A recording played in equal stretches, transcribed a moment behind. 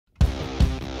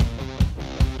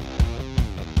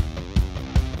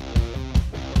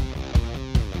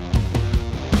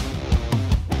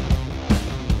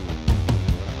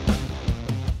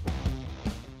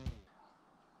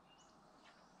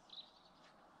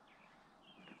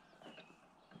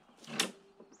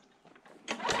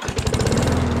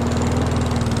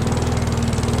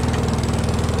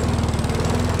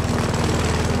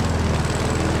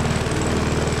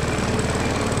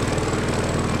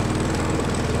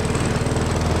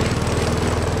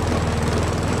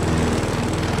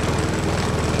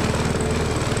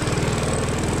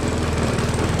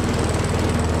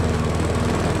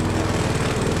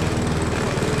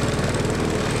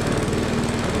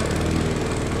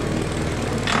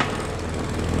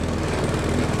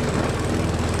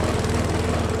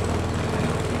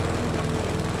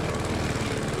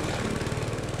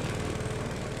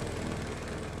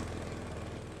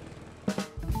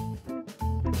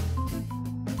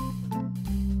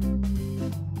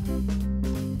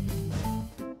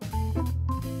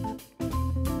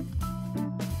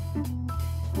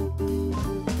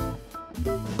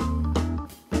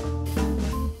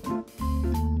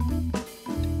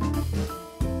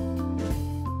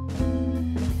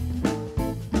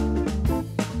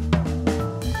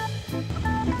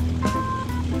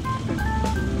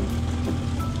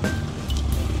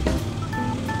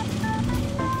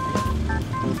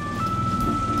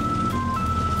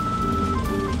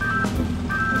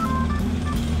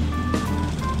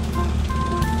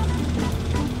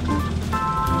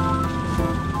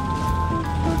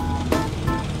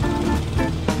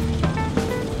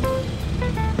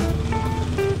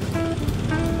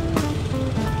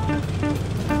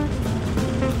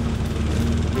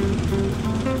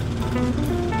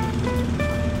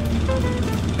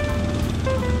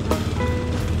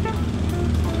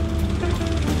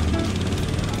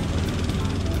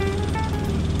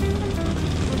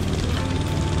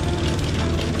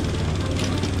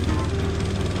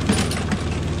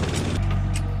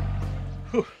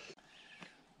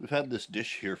had this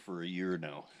dish here for a year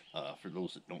now. For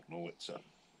those that don't know, it's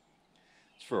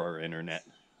for our internet.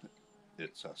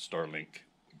 It's a Starlink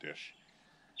dish.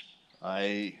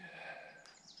 I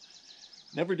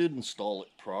never did install it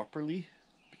properly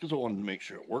because I wanted to make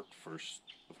sure it worked first,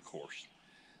 of course.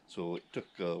 So it took,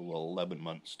 well, 11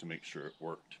 months to make sure it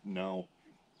worked. Now,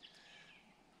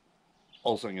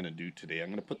 all I'm going to do today, I'm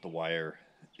going to put the wire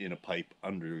in a pipe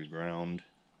underground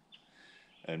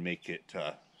and make it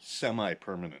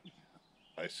semi-permanent.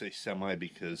 I say semi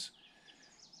because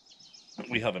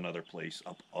we have another place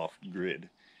up off-grid,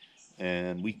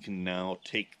 and we can now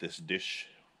take this dish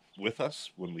with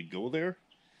us when we go there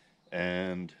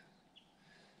and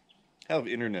have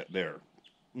internet there.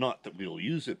 Not that we'll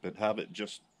use it, but have it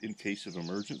just in case of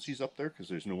emergencies up there, because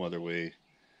there's no other way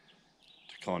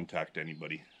to contact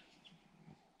anybody.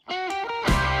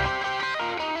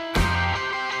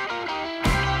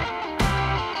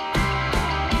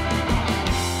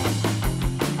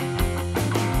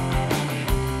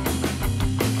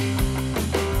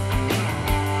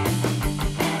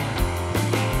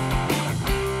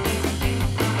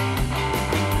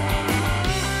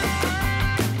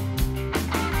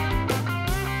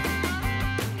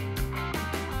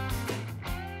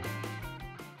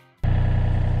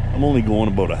 I'm only going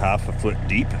about a half a foot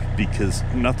deep because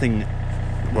nothing,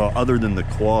 well, other than the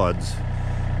quads,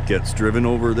 gets driven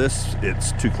over this.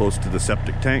 It's too close to the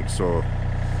septic tank, so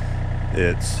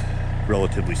it's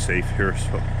relatively safe here.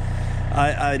 So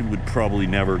I would probably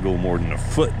never go more than a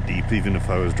foot deep, even if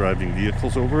I was driving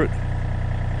vehicles over it.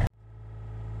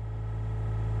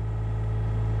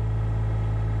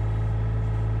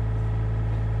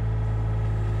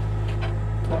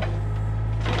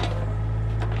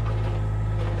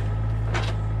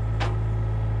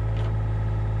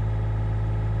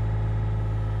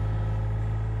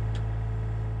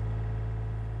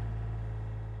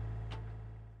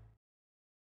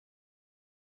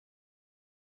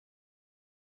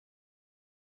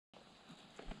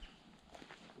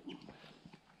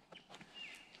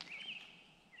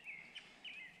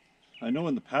 I know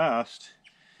in the past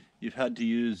you've had to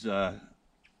use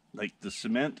like the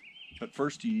cement, but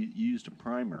first you used a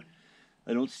primer.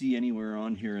 I don't see anywhere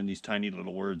on here in these tiny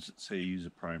little words that say use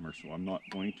a primer, so I'm not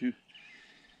going to.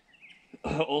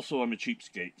 Also, I'm a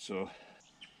cheapskate, so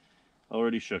I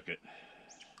already shook it.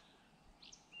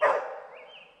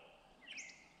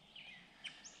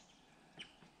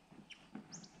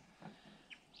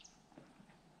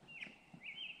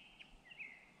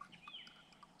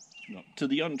 Now, to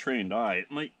the untrained eye,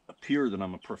 it might appear that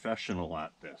I'm a professional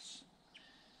at this.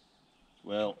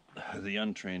 Well, the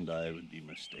untrained eye would be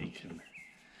mistaken.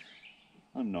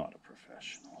 I'm not a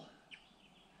professional.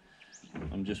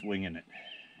 I'm just winging it.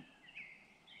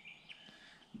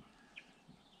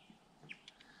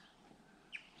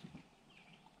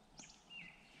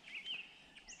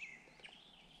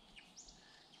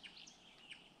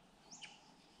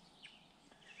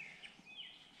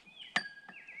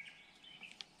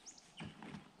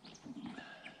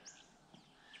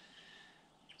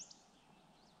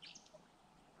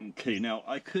 Okay, now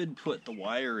I could put the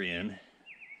wire in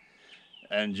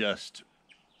and just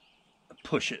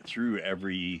push it through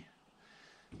every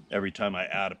time I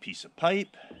add a piece of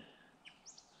pipe,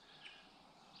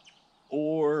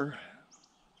 or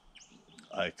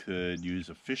I could use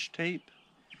a fish tape,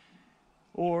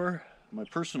 or my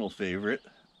personal favorite,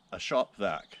 a shop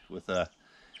vac with a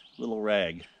little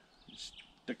rag. You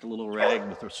stick a little rag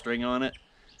with a string on it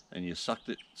and you suck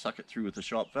it through with the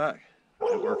shop vac.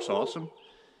 It works awesome.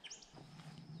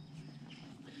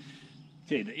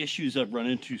 Okay, the issues I've run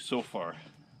into so far.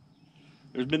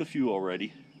 There's been a few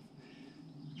already.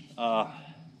 I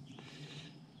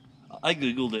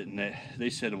googled it and they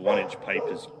said a 1-inch pipe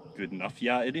is good enough.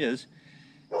 Yeah, it is.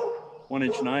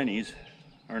 1-inch 90s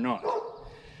are not.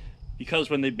 Because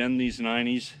when they bend these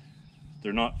 90s,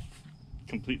 they're not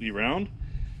completely round.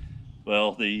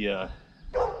 Well,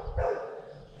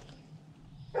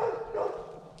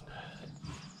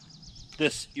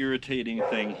 this irritating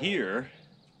thing here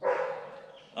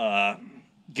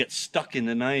gets stuck in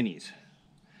the 90s.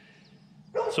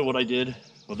 So what I did,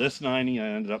 well, this 90, I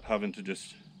ended up having to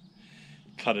just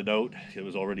cut it out. It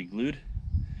was already glued.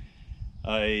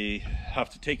 I have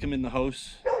to take them in the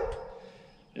house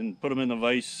and put them in the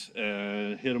vise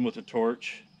and hit them with a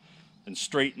torch and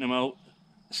straighten them out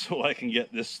so I can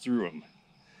get this through them.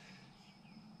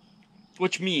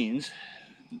 Which means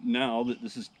now that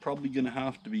this is probably going to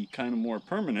have to be kind of more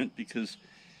permanent, because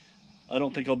I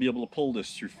don't think I'll be able to pull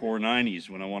this through 490s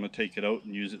when I want to take it out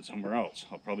and use it somewhere else.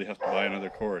 I'll probably have to buy another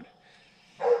cord.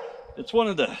 It's one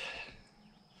of the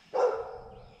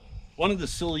one of the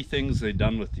silly things they've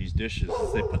done with these dishes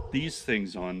is they put these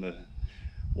things on the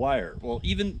wire. Well,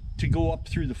 even to go up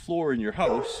through the floor in your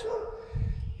house,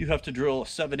 you have to drill a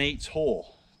 7/8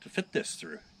 hole to fit this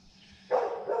through.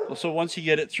 Well, so once you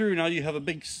get it through, now you have a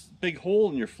big hole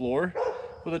in your floor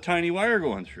with a tiny wire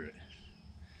going through it.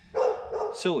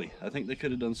 Silly. I think they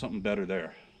could have done something better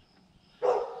there.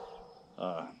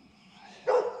 I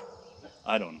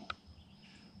don't know.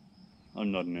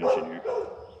 I'm not an engineer.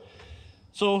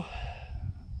 So,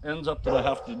 ends up that I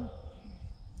have to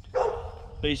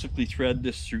basically thread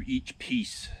this through each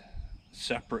piece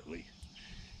separately,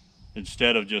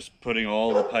 instead of just putting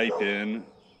all the pipe in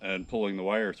and pulling the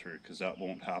wire through, because that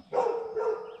won't happen.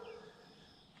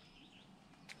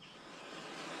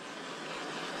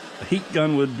 A heat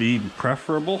gun would be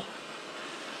preferable,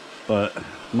 but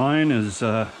mine is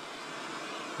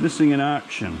missing in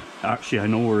action. Actually, I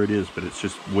know where it is, but it's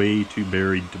just way too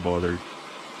buried to bother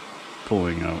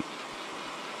pulling out.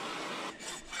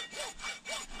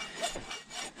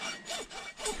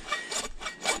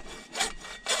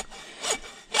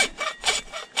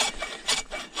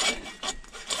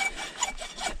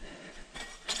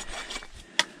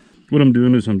 What I'm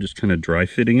doing is I'm just kind of dry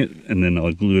fitting it, and then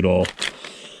I'll glue it all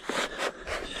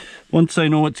once I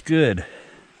know it's good.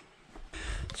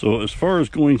 So as far as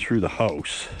going through the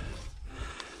house,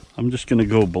 I'm just going to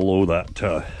go below that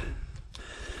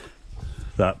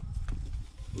that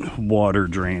water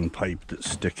drain pipe that's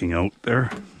sticking out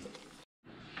there.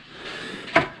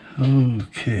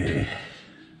 Okay.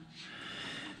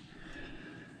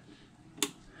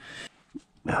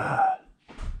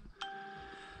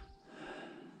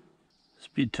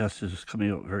 Speed test is coming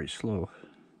out very slow.